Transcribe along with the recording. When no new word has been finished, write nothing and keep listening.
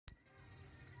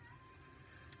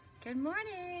Good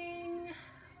morning.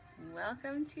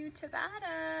 Welcome to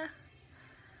Tabata.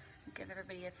 Give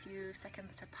everybody a few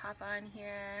seconds to pop on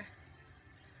here.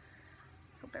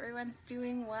 Hope everyone's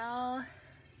doing well.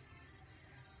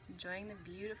 Enjoying the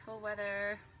beautiful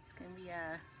weather. It's going to be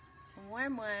a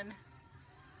warm one.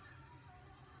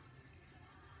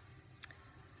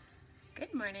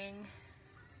 Good morning.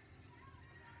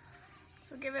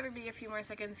 So we'll give everybody a few more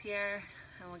seconds here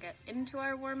and we'll get into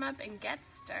our warm-up and get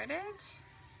started.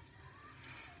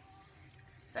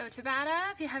 So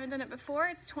Tabata, if you haven't done it before,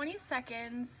 it's 20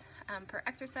 seconds per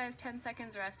exercise, 10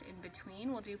 seconds rest in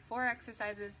between. We'll do 4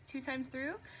 exercises 2 times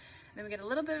through, then we get a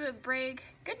little bit of a break.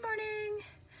 Good morning!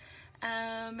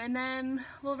 And then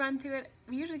we'll run through it.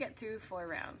 We usually get through 4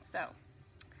 rounds, so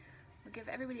we'll give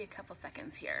everybody a couple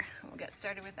seconds here. We'll get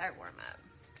started with our warm-up.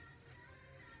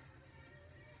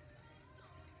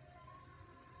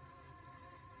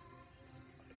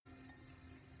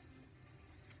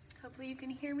 Hopefully you can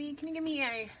hear me. Can you give me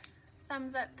a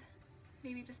thumbs up,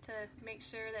 maybe just to make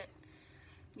sure that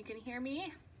you can hear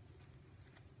me?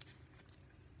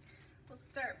 We'll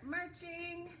start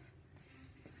marching.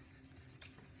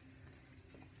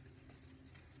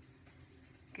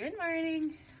 Good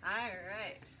morning. All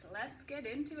right, let's get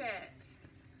into it.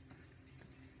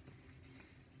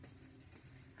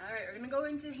 All right, we're gonna go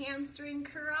into hamstring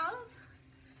curls.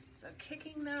 So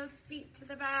kicking those feet to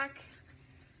the back,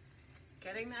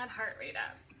 getting that heart rate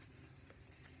up.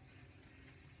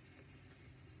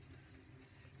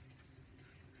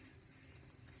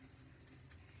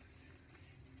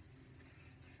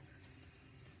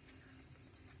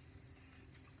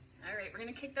 All right, we're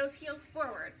gonna kick those heels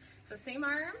forward. So same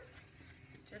arms,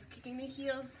 just kicking the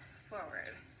heels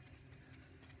forward.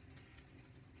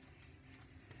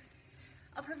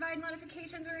 I'll provide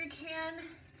modifications where I can.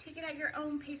 Take it at your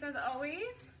own pace as always.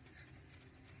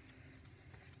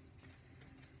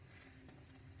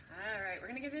 All right, we're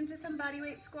gonna get into some body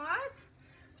weight squats.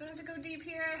 Don't have to go deep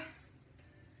here.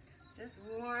 Just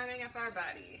warming up our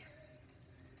body.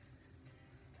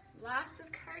 Lots of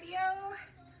cardio.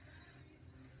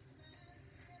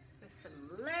 With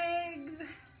some legs.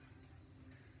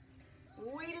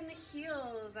 Weight in the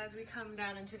heels as we come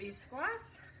down into these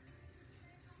squats.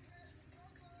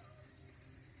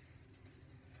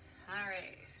 All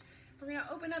right, we're gonna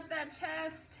open up that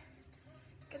chest.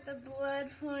 Get the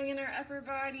blood flowing in our upper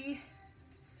body.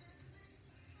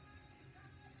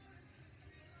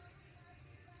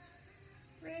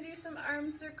 We're gonna do some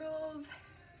arm circles.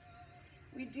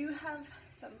 We do have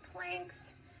some planks,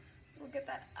 so we'll get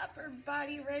that upper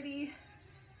body ready.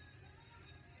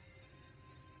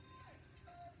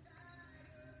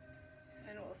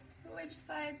 And we'll switch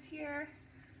sides here.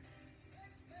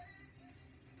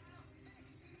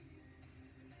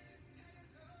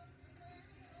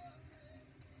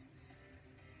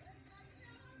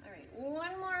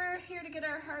 One more here to get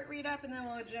our heart rate up and then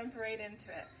we'll jump right into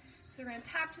it. So we're gonna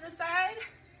tap to the side,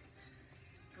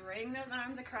 bring those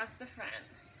arms across the front.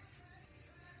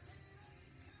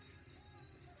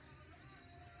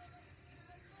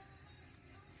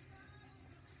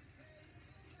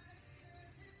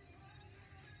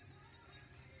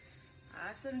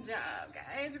 Awesome job,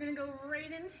 guys. We're gonna go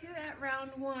right into that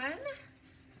round 1.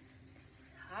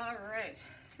 All right,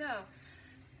 so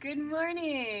good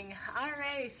morning. All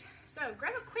right. So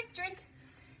grab a quick drink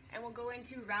and we'll go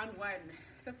into round 1.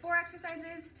 So 4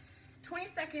 exercises, 20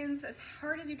 seconds, as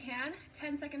hard as you can,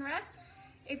 10-second rest.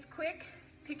 It's quick,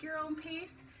 pick your own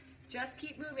pace, just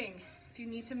keep moving. If you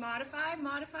need to modify,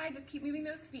 just keep moving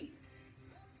those feet.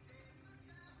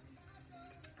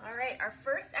 All right, our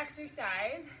first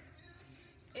exercise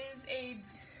is a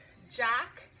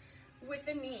jack with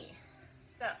a knee.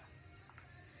 So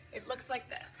it looks like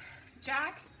this,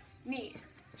 jack, knee,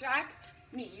 jack,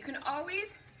 knee. You can always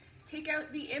take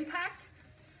out the impact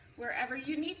wherever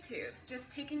you need to, just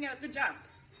taking out the jump.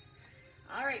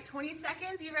 All right, 20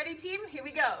 seconds, you ready team? Here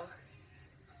we go.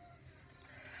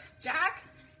 Jack,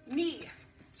 knee,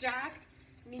 jack,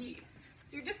 knee.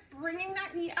 So you're just bringing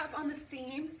that knee up on the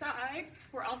same side.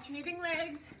 We're alternating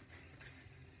legs.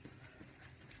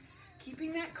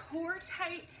 Keeping that core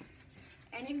tight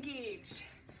and engaged.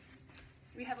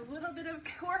 We have a little bit of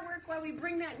core work while we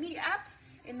bring that knee up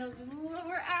in those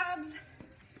lower abs.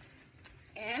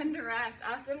 And rest.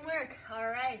 Awesome work. All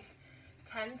right,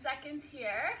 10 seconds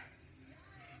here.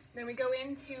 Then we go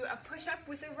into a push-up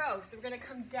with a row. So we're gonna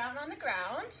come down on the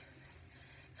ground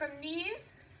from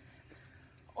knees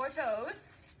or toes.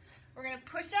 We're gonna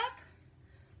push up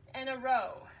and a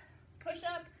row. Push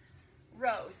up,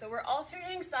 row. So we're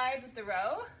alternating sides with the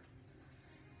row.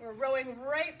 We're rowing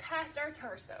right past our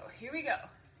torso. Here we go.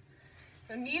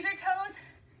 So knees or toes,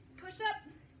 push up,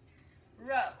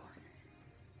 row.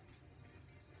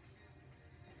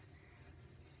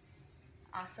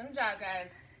 Awesome job, guys.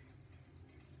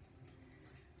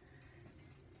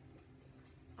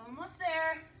 Almost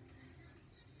there.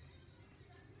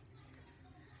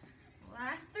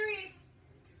 Last 3.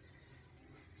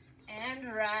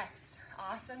 And rest.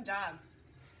 Awesome job.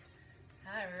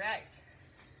 All right.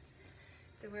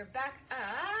 So we're back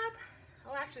up.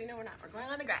 Oh, actually, no, we're not. We're going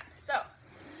on the ground. So,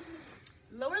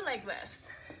 lower leg lifts.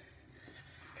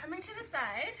 Coming to the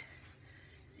side.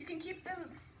 You can keep the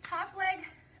top leg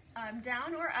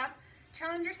down or up.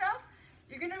 Challenge yourself.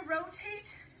 You're going to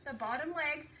rotate the bottom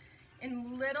leg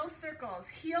in little circles.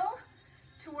 Heel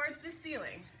towards the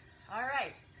ceiling. All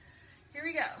right. Here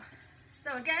we go.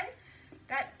 So again,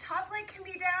 that top leg can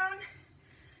be down.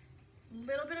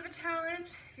 Little bit of a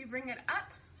challenge. If you bring it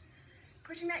up,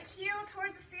 pushing that heel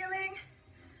towards the ceiling,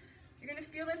 you're gonna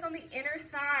feel this on the inner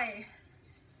thigh.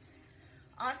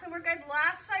 Awesome work, guys.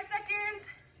 Last 5 seconds.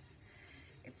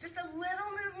 It's just a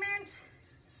little movement.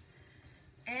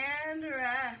 And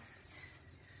rest.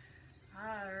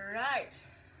 All right.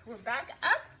 We're back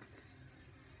up.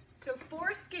 So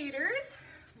 4 skaters.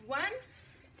 1,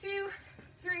 2,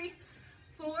 3,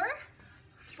 4.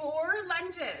 4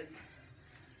 lunges.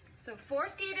 So 4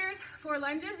 skaters, 4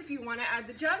 lunges. If you want to add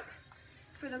the jump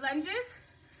for the lunges,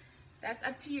 that's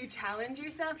up to you. Challenge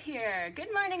yourself here.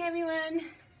 Good morning, everyone.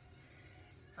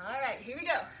 All right, here we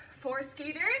go. 4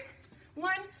 skaters.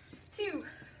 1, 2,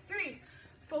 3,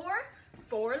 4.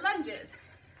 4 lunges.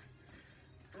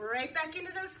 Right back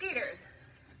into those skaters.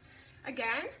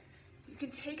 Again, you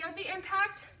can take out the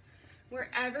impact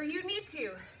wherever you need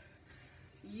to.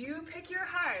 You pick your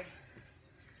hard.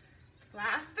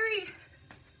 Last 3.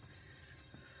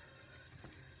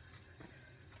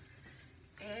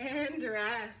 And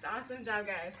rest. Awesome job,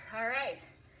 guys. All right.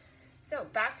 So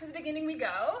back to the beginning we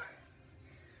go.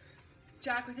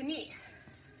 Jack with a knee.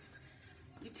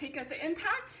 You take out the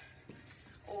impact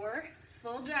or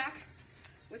full jack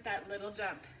with that little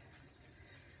jump.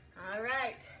 All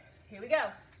right. Here we go.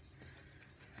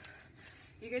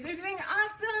 You guys are doing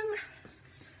awesome.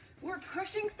 We're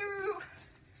pushing through.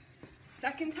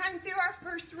 Second time through our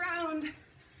first round.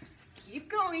 Keep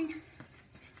going.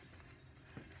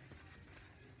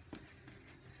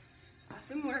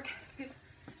 Awesome work.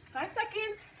 5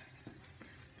 seconds.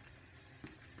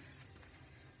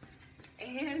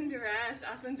 And rest.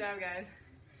 Awesome job, guys.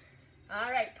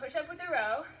 All right, push up with a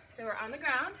row. So we're on the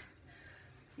ground.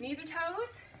 Knees or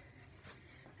toes.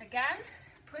 Again,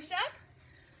 push up.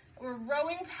 We're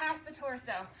rowing past the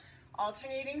torso,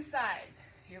 alternating sides.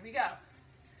 Here we go.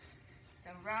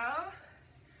 So row,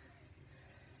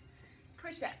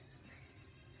 push up.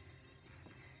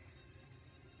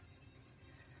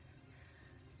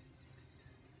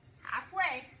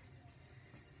 Halfway.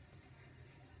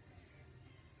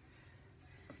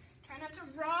 Try not to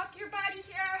rock your body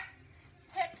here.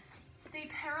 Hips stay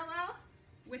parallel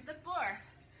with the floor.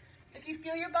 If you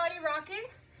feel your body rocking,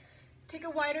 take a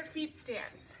wider feet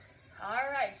stance. All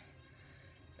right.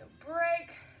 So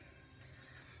break.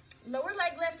 Lower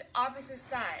leg lift, opposite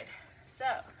side. So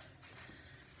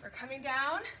we're coming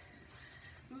down.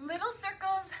 Little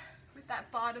circles with that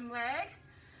bottom leg.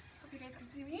 Hope you guys can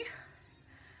see me.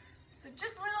 So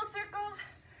just little circles.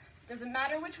 Doesn't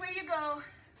matter which way you go.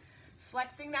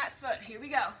 Flexing that foot. Here we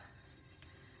go.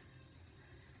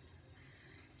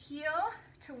 Heel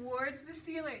towards the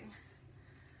ceiling.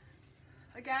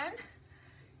 Again,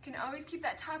 you can always keep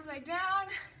that top leg down.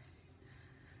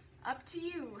 Up to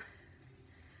you.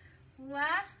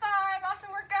 Last 5.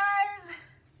 Awesome work, guys.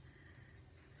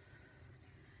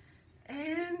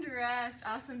 And rest.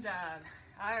 Awesome job.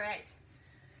 All right.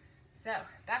 So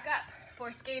back up.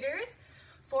 4 skaters,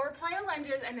 4 plyo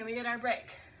lunges, and then we get our break.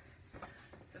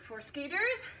 So 4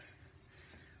 skaters,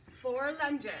 4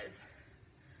 lunges.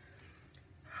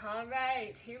 All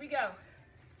right, here we go.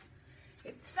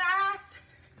 It's fast.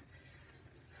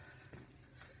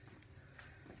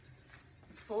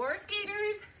 4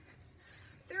 skaters,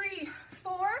 3,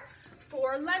 4,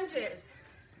 4 lunges.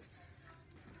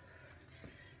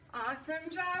 Awesome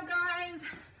job, guys.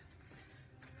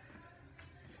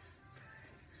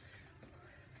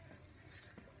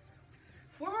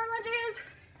 Four more lunges.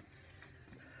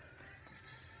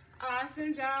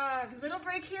 Awesome job. Little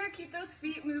break here. Keep those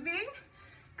feet moving.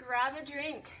 Grab a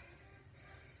drink.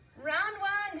 Round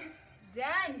 1.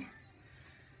 Done.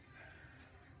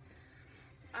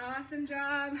 Awesome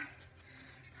job.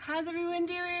 How's everyone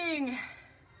doing?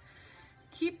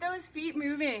 Keep those feet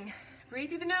moving. Breathe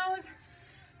through the nose,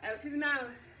 out through the mouth.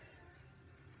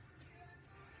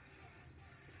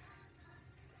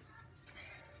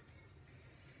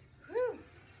 Whew.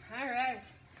 All right.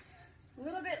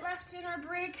 our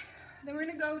break. Then we're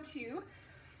gonna go to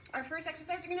our first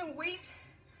exercise. You're gonna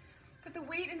put the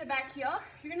weight in the back heel.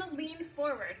 You're gonna lean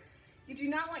forward. You do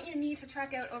not want your knee to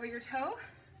track out over your toe.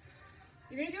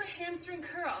 You're gonna do a hamstring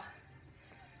curl.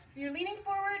 So you're leaning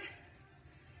forward,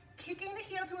 kicking the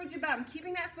heel towards your bum,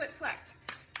 keeping that foot flexed.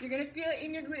 You're gonna feel it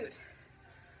in your glute.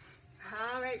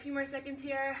 All right, a few more seconds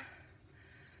here.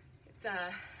 It's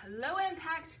a low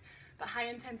impact, but high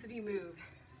intensity move.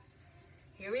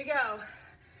 Here we go.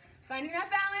 Finding that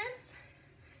balance,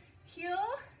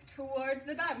 heel towards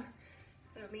the bum.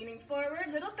 So leaning forward,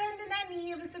 little bend in that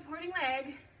knee of the supporting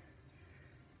leg.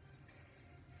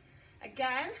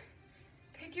 Again,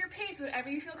 pick your pace, whatever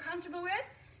you feel comfortable with.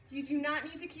 You do not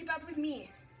need to keep up with me.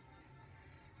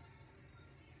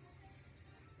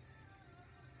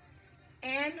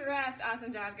 And rest.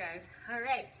 Awesome job, guys. All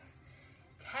right,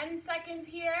 10 seconds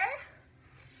here.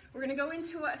 We're gonna go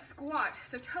into a squat.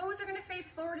 So toes are gonna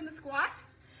face forward in the squat.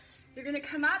 You're gonna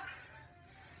come up,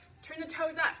 turn the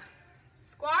toes up.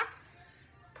 Squat,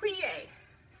 plie,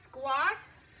 squat,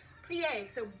 plie.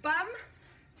 So bum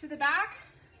to the back.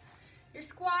 You're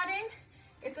squatting.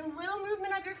 It's a little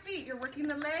movement of your feet. You're working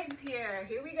the legs here.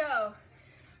 Here we go.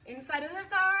 Inside of the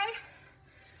thigh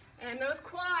and those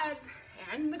quads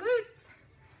and the glutes.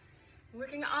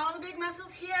 Working all the big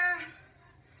muscles here.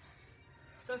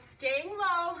 So staying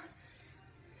low.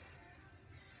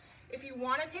 If you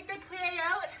want to take the plie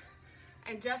out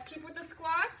and just keep with the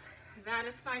squats, that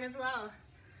is fine as well.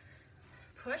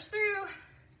 Push through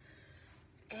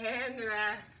and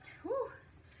rest. Whew.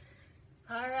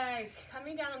 All right,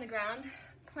 coming down on the ground,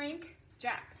 plank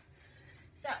jacks.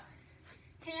 So,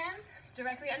 hands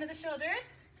directly under the shoulders.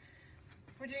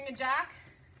 We're doing a jack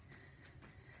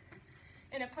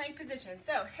in a plank position.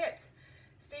 So, hips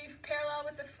stay parallel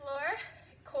with the floor,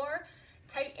 core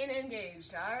tight and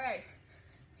engaged. All right,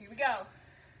 here we go.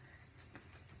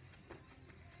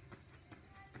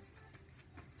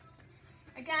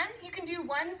 Again, you can do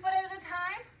one foot at a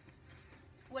time.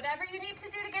 Whatever you need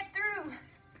to do to get through.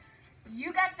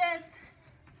 You got this.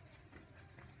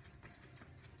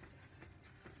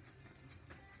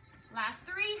 Last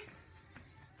 3,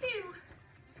 2,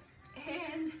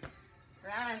 and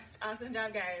rest. Awesome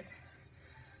job, guys.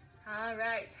 All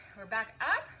right, we're back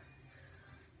up.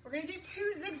 We're gonna do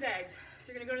 2 zigzags.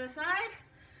 So you're gonna go to the side.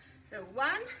 So 1,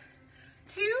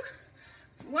 2,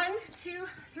 1, 2,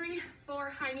 3, 4,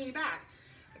 high knee back.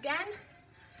 Again,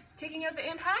 taking out the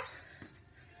impact,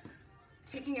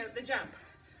 taking out the jump.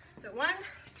 So 1,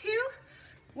 2,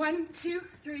 1, 2,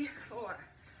 3, 4.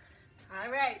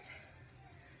 All right,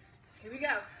 here we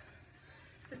go.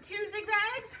 So 2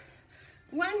 zigzags,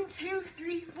 1, 2,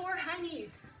 3, 4, high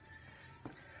knees.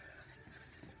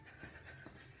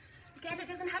 Again, it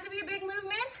doesn't have to be a big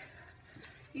movement.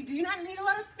 You do not need a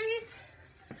lot of space.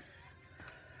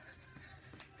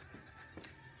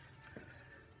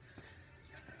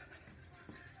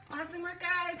 Awesome work,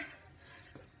 guys.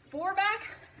 4 back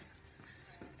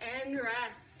and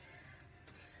rest.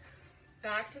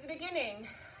 Back to the beginning.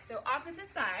 So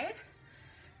opposite side,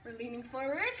 we're leaning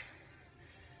forward.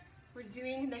 We're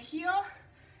doing the heel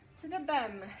to the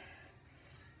bum.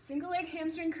 Single leg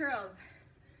hamstring curls.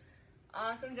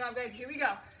 Awesome job, guys. Here we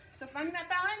go. So finding that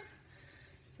balance,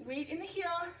 weight in the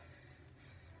heel,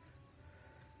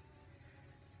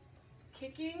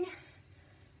 kicking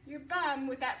your bum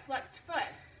with that flexed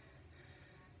foot.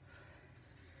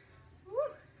 Woo.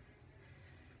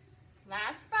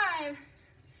 Last 5.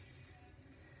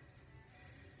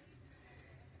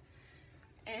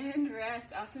 And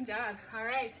rest. Awesome job. All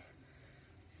right.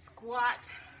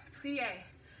 Squat, plie.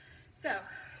 So,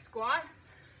 squat,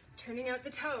 turning out the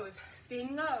toes,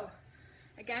 staying low.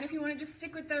 Again, if you want to just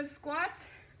stick with those squats,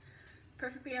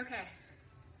 perfectly okay.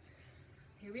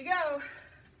 Here we go.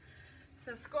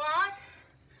 So squat,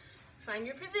 find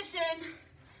your position,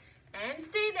 and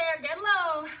stay there, get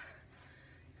low.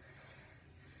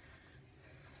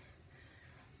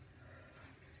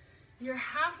 You're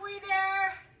halfway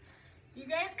there. You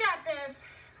guys got this.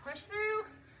 Push through.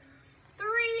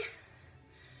 3,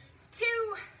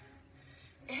 2,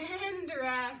 and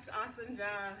rest. Awesome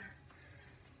job.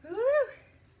 Woo.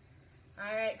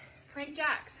 All right, plank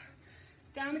jacks.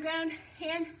 Down on the ground,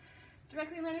 hand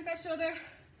directly underneath that shoulder,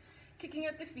 kicking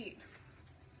out the feet.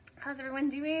 How's everyone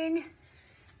doing?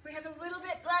 We have a little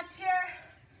bit left here.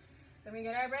 Then we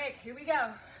get our break. Here we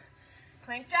go.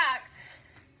 Plank jacks.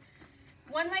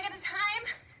 1 leg at a time,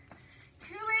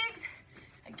 2 legs.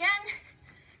 Again,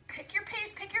 pick your pace,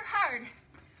 pick your hard.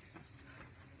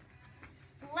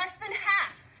 Less than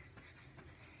half.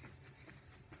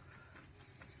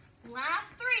 Last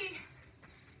 3,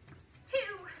 2,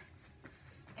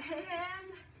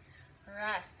 and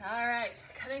rest. All right.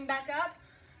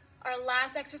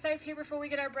 last exercise here before we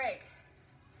get our break.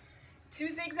 2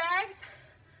 zigzags,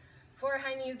 4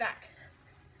 high knees back.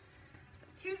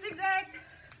 So 2 zigzags,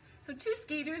 so 2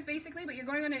 skaters basically, but you're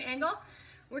going on an angle,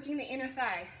 working the inner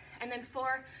thigh, and then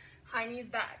 4 high knees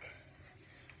back.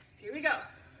 Here we go.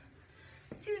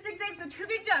 2 zigzags, so 2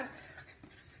 big jumps.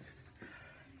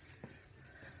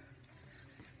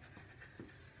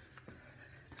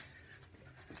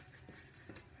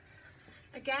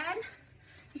 Again,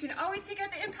 you can always take out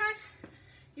the impact.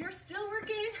 You're still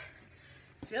working,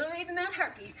 still raising that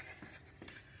heartbeat.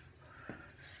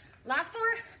 Last 4.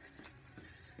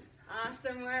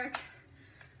 Awesome work.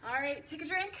 All right, take a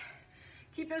drink.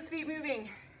 Keep those feet moving.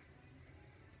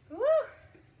 Woo!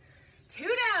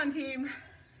 2 down, team.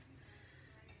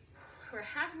 We're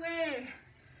halfway.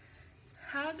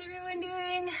 How's everyone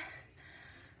doing?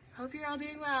 Hope you're all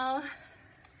doing well.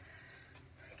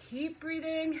 Keep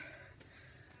breathing.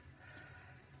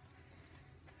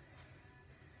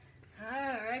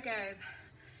 All right, guys.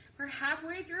 We're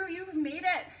halfway through. You've made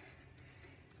it.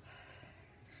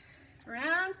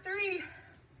 Round 3.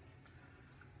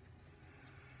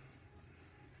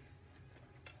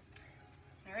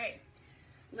 All right.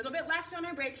 A little bit left on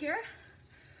our break here.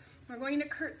 We're going to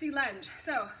curtsy lunge.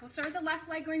 So we'll start with the left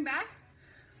leg going back.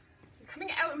 You're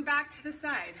coming out and back to the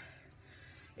side.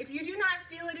 If you do not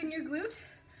feel it in your glute,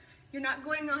 you're not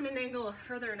going on an angle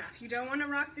further enough. You don't want to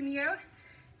rock the knee out.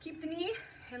 Keep the knee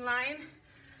in line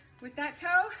with that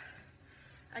toe.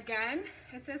 Again,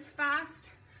 it's as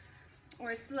fast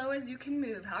or as slow as you can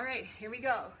move. All right, here we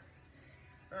go.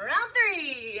 Round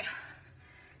 3.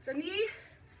 So knee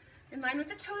in line with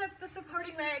the toe, that's the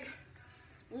supporting leg.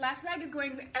 Left leg is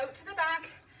going out to the back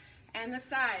and the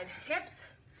side. Hips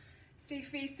stay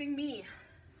facing me.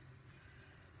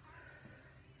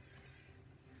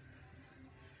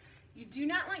 You do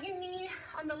not want your knee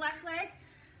on the left leg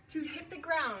to hit the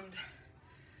ground.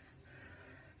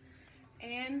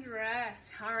 And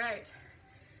rest. All right.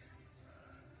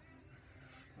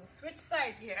 We'll switch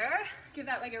sides here. Give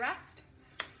that leg a rest.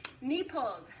 Knee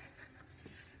pulls.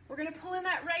 We're gonna pull in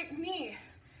that right knee.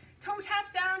 Toe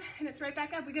taps down and it's right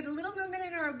back up. We get a little movement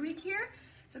in our oblique here,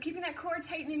 so keeping that core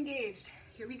tight and engaged.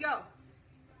 Here we go.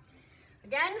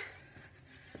 Again,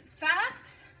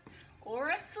 fast or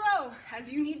as slow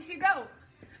as you need to go.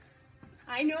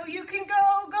 I know you can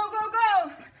go, go, go,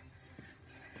 go.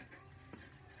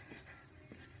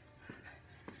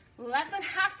 Less than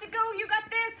half to go, you got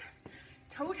this.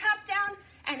 Toe taps down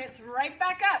and it's right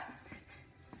back up.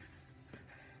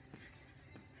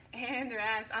 And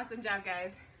rest. Awesome job,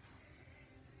 guys.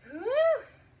 Woo!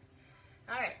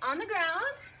 All right, on the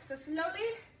ground. So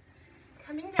slowly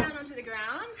coming down onto the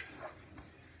ground.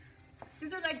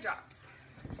 Scissor leg drops.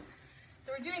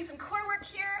 So we're doing some core work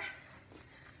here.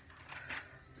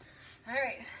 All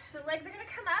right, so legs are gonna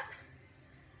come up.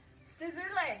 Scissor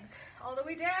legs all the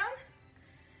way down,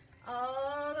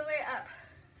 all the way up.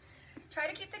 Try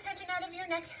to keep the tension out of your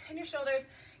neck and your shoulders.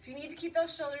 If you need to keep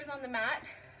those shoulders on the mat,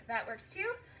 that works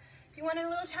too. If you want a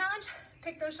little challenge,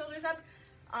 pick those shoulders up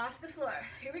off the floor.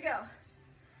 Here we go.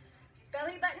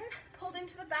 Belly button pulled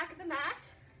into the back of the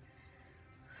mat.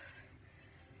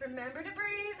 Remember to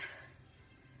breathe.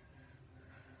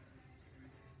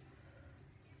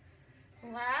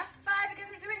 Last 5, you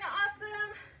guys are doing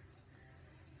awesome.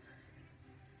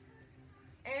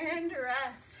 And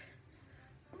rest.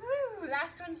 Woo,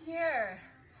 last one here.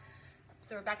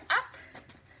 So we're back up.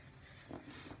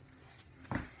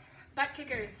 Butt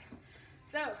kickers.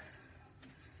 So,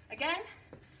 again,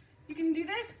 you can do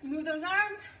this, move those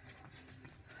arms,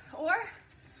 or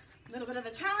a little bit of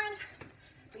a challenge,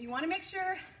 but you want to make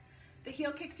sure the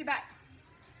heel kicks your butt.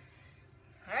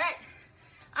 All right,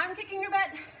 I'm kicking your butt,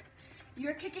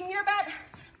 you're kicking your butt,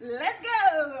 let's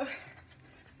go.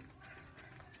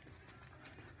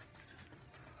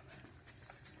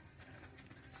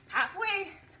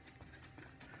 Halfway.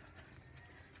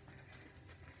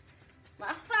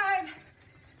 Last 5.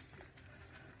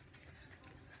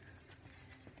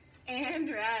 And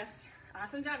rest.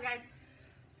 Awesome job, guys.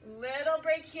 Little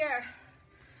break here.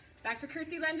 Back to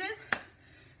curtsy lunges.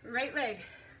 Right leg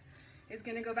is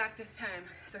gonna go back this time.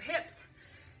 So hips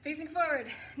facing forward,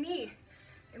 knee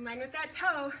in line with that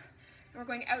toe, and we're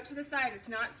going out to the side. It's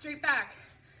not straight back,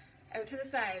 out to the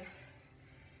side.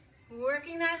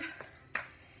 Working that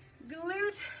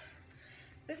glute,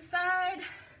 this side.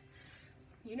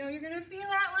 You know you're gonna feel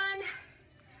that one.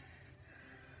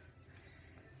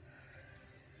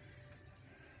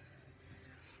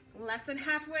 Less than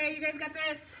halfway, you guys got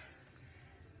this.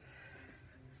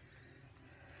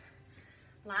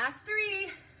 Last 3.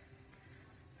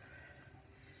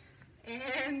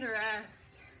 And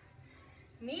rest.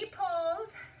 Knee pulls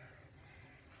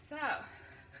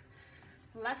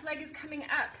Left leg is coming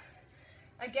up.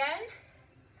 Again,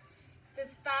 it's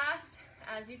as fast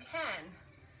as you can.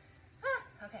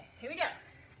 Okay, here we go.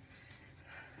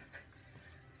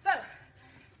 So,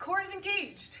 core is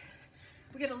engaged.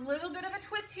 We get a little bit of a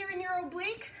twist here in your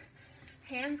oblique.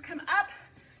 Hands come up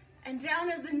and down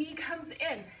as the knee comes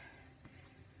in.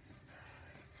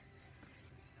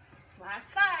 Last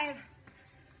 5.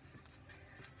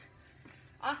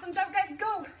 Awesome job, guys,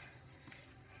 go.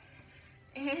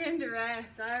 And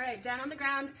rest. All right, down on the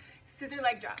ground, scissor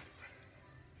leg drops.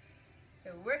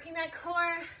 So working that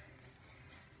core.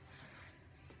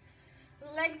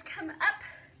 Legs come up,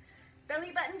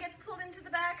 belly button gets pulled into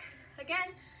the back.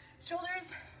 Again, shoulders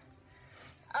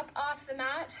up off the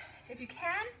mat if you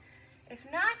can. If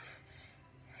not,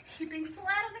 keeping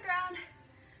flat on the ground,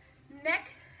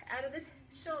 neck out of the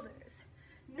shoulders.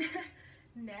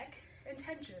 Neck and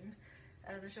tension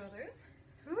out of the shoulders.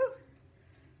 Woo.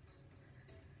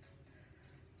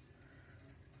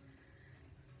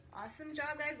 Awesome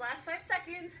job, guys. Last 5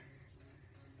 seconds.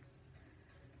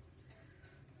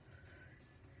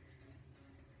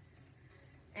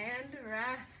 And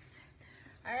rest.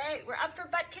 All right, we're up for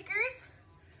butt kickers.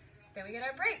 Then we get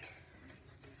our break.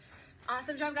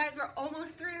 Awesome job, guys. We're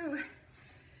almost through.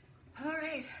 All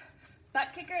right, butt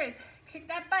kickers. Kick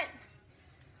that butt.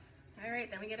 All right,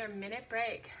 then we get our minute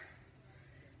break.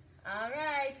 All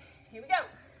right, here we go.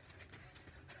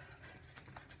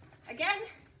 Again,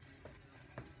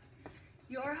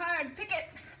 you're hard. Pick it.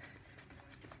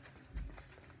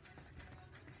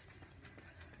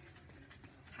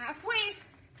 Halfway.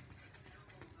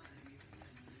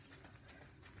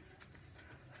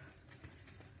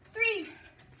 3,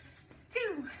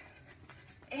 2,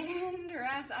 and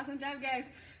rest. Awesome job, guys.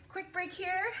 Quick break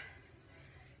here.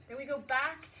 Then we go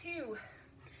back to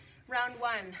round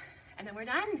 1. And then we're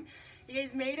done. You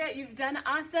guys made it. You've done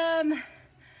awesome.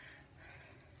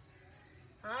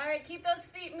 All right, keep those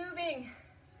feet moving.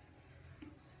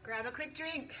 Grab a quick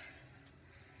drink.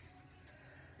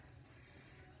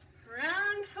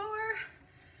 Round 4,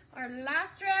 our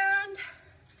last round.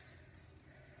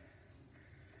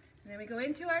 And then we go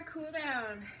into our cool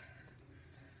down.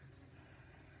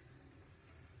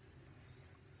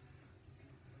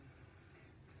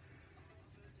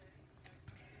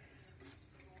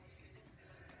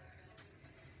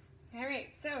 All right,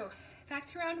 so back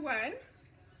to round 1.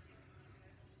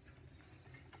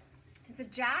 It's a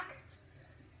jack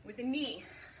with a knee.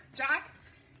 Jack,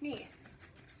 knee.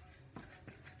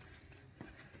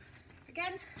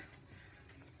 Again,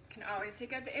 you can always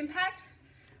take out the impact,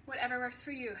 whatever works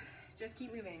for you. Just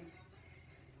keep moving.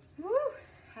 Woo!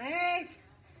 All right,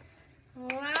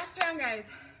 last round, guys.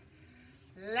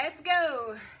 Let's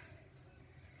go.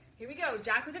 Here we go,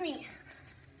 jack with a knee.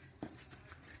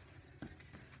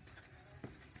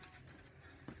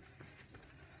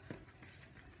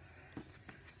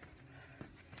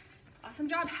 Awesome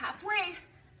job, halfway.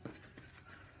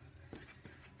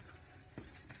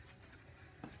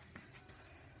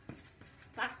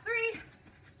 Last 3.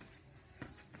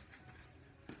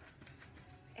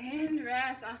 And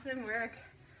rest, awesome work.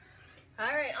 All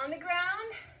right, on the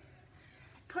ground,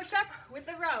 push up with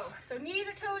the row. So knees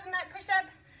or toes in that push up,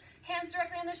 hands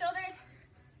directly on the shoulders.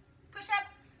 Push up,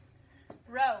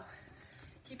 row.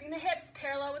 Keeping the hips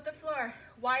parallel with the floor.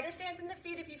 Wider stance in the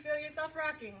feet if you feel yourself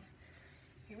rocking.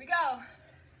 Here we go.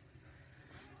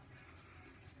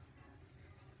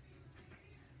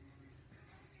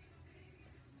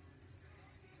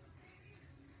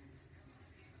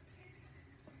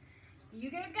 You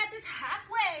guys got this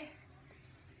halfway.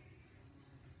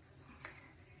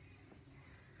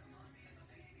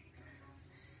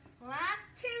 Last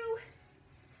 2.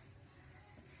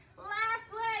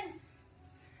 Last 1.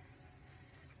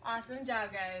 Awesome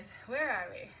job, guys. Where are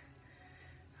we?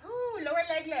 Ooh, lower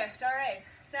leg lift. All right.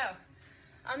 So,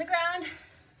 on the ground,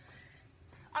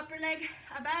 upper leg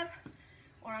above,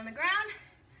 or on the ground,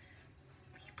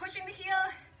 pushing the heel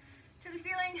to the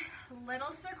ceiling,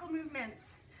 little circle movements.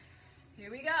 Here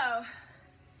we go.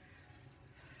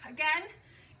 Again,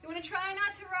 you want to try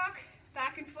not to rock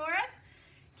back and forth,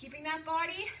 keeping that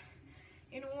body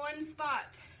in one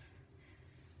spot.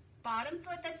 Bottom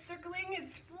foot that's circling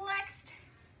is flexed,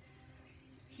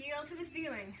 heel to the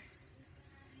ceiling.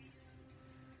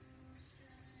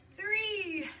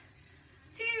 3,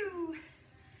 2,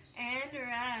 and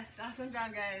rest. Awesome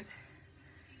job, guys.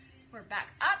 We're back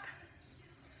up.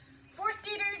 4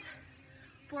 skaters,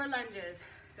 4 lunges.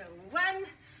 So 1,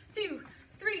 2,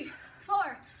 3,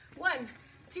 4. 1,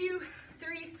 2,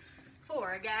 3,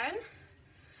 4. Again.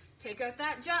 Take out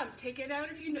that jump. Take it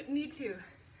out if you need to.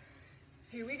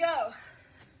 Here we go.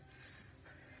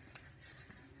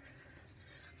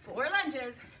 4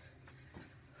 lunges.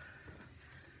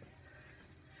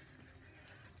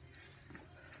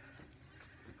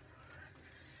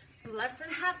 Less than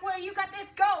halfway, you got this,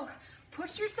 go.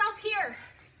 Push yourself here.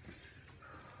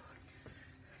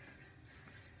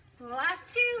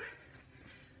 Last 2.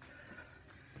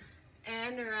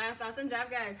 And rest, awesome job,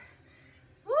 guys.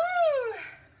 Woo!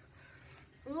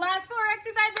 Last 4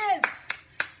 exercises.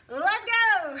 Let's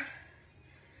go.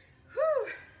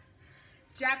 Woo!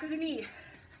 Jack with a knee.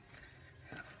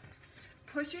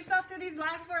 Push yourself through these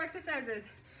last 4 exercises.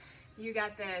 You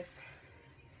got this.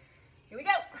 Here we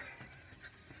go.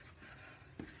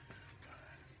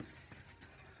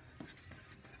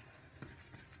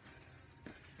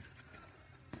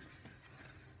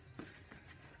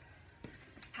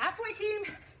 Halfway, team.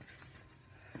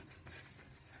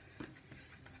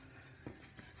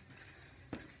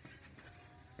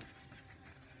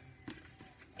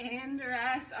 And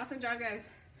rest. Awesome job, guys.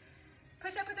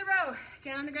 Push up with a row.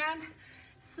 Down on the ground.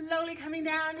 Slowly coming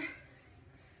down.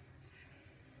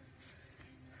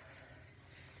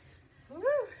 Woo!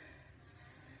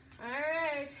 All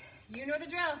right. You know the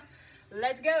drill.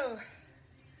 Let's go.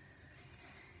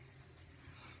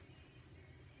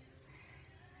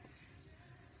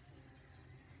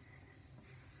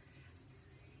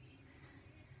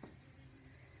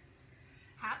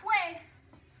 Halfway.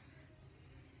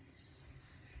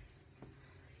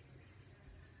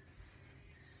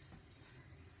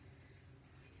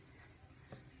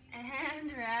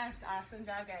 And rest. Awesome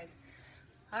job, guys.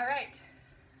 All right.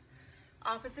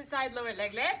 Opposite side, lower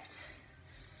leg lift.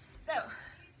 So,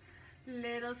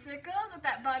 little circles with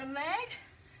that bottom leg.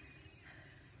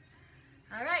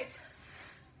 All right.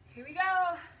 Here we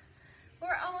go.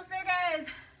 We're almost there, guys.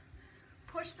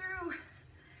 Push through.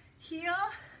 Heel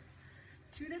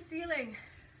to the ceiling.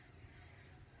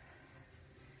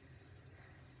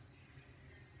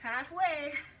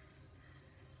 Halfway.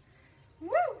 Woo!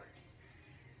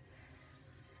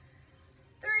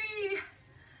 3,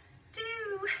 2,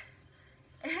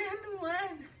 and 1.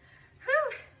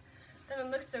 Whew! That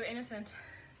one looks so innocent,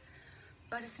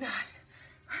 but it's not.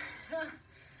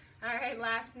 All right,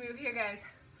 last move here, guys.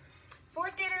 4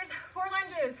 skaters, 4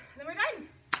 lunges, then we're done.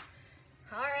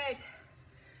 All right,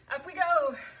 up we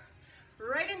go.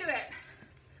 Right into it.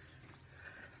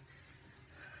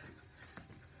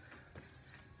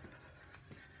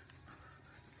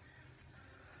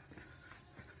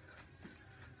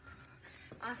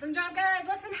 Awesome job, guys.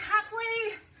 Less than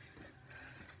halfway.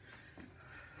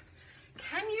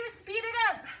 Can you speed it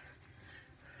up?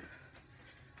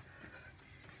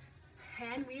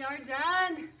 And we are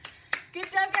done. Good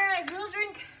job, guys. Little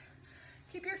drink.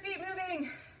 Keep your feet moving.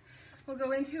 We'll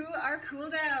go into our cool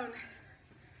down.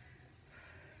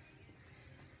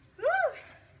 Woo!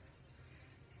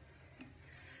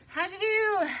 How'd you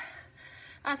do?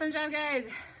 Awesome job, guys.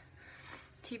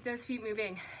 Keep those feet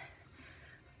moving.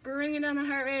 Bringing down the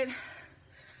heart rate.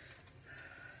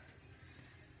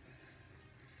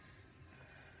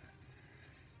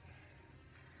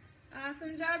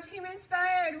 Awesome job, Team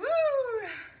Inspired. Woo!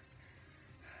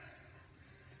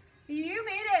 You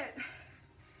made it.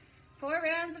 4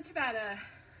 rounds of Tabata.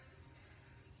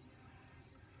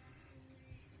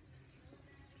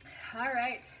 All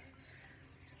right,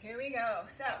 here we go.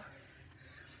 So,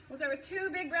 we'll start with 2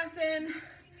 big breaths in.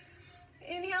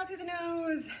 Inhale through the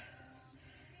nose.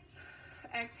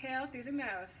 Exhale through the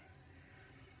mouth.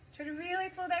 Try to really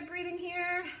slow that breathing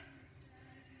here.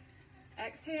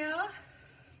 Exhale.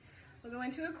 We'll go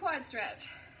into a quad stretch.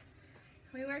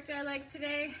 We worked our legs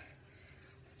today,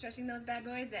 stretching those bad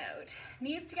boys out.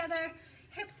 Knees together,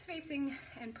 hips facing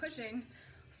and pushing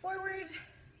forward.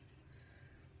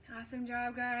 Awesome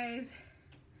job, guys.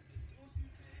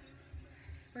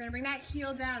 We're gonna bring that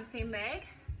heel down, same leg.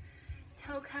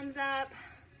 Toe comes up.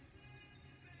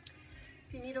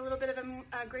 If you need a little bit of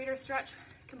a greater stretch,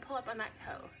 you can pull up on that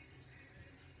toe.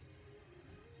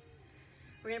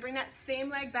 We're gonna bring that same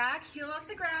leg back, heel off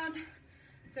the ground.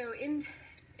 So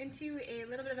into a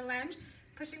little bit of a lunge,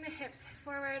 pushing the hips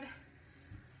forward,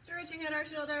 stretching out our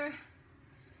shoulder.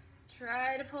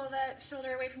 Try to pull that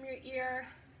shoulder away from your ear.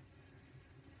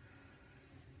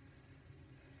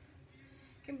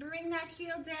 You can bring that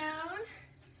heel down,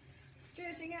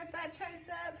 stretching out that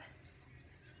tricep.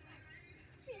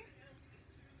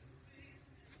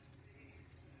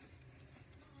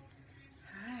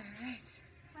 All right.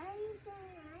 Why don't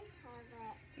I have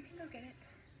it? You can go get it.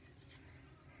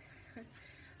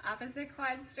 Opposite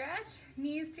quad stretch,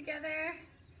 knees together.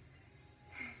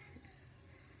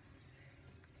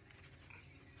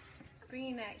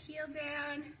 Bringing that heel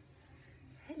down.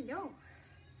 Hello.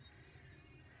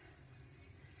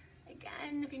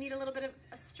 Again, if you need a little bit of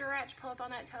a stretch, stretch, pull up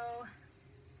on that toe.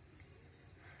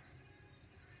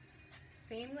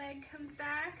 Same leg comes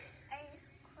back. Are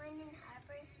Quinn and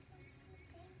Harper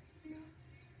sleeping? No.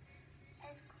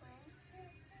 Is Quinn still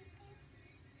sleeping?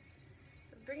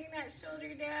 So bringing that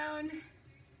shoulder down,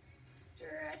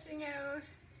 stretching out.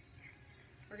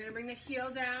 We're gonna bring the heel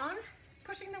down,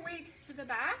 pushing the weight to the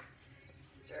back,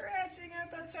 stretching out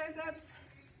those triceps.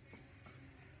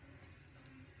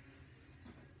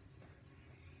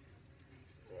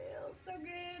 Feels so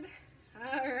good.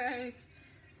 All right.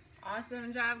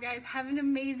 Awesome job, guys. Have an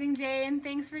amazing day, and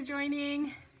thanks for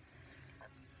joining.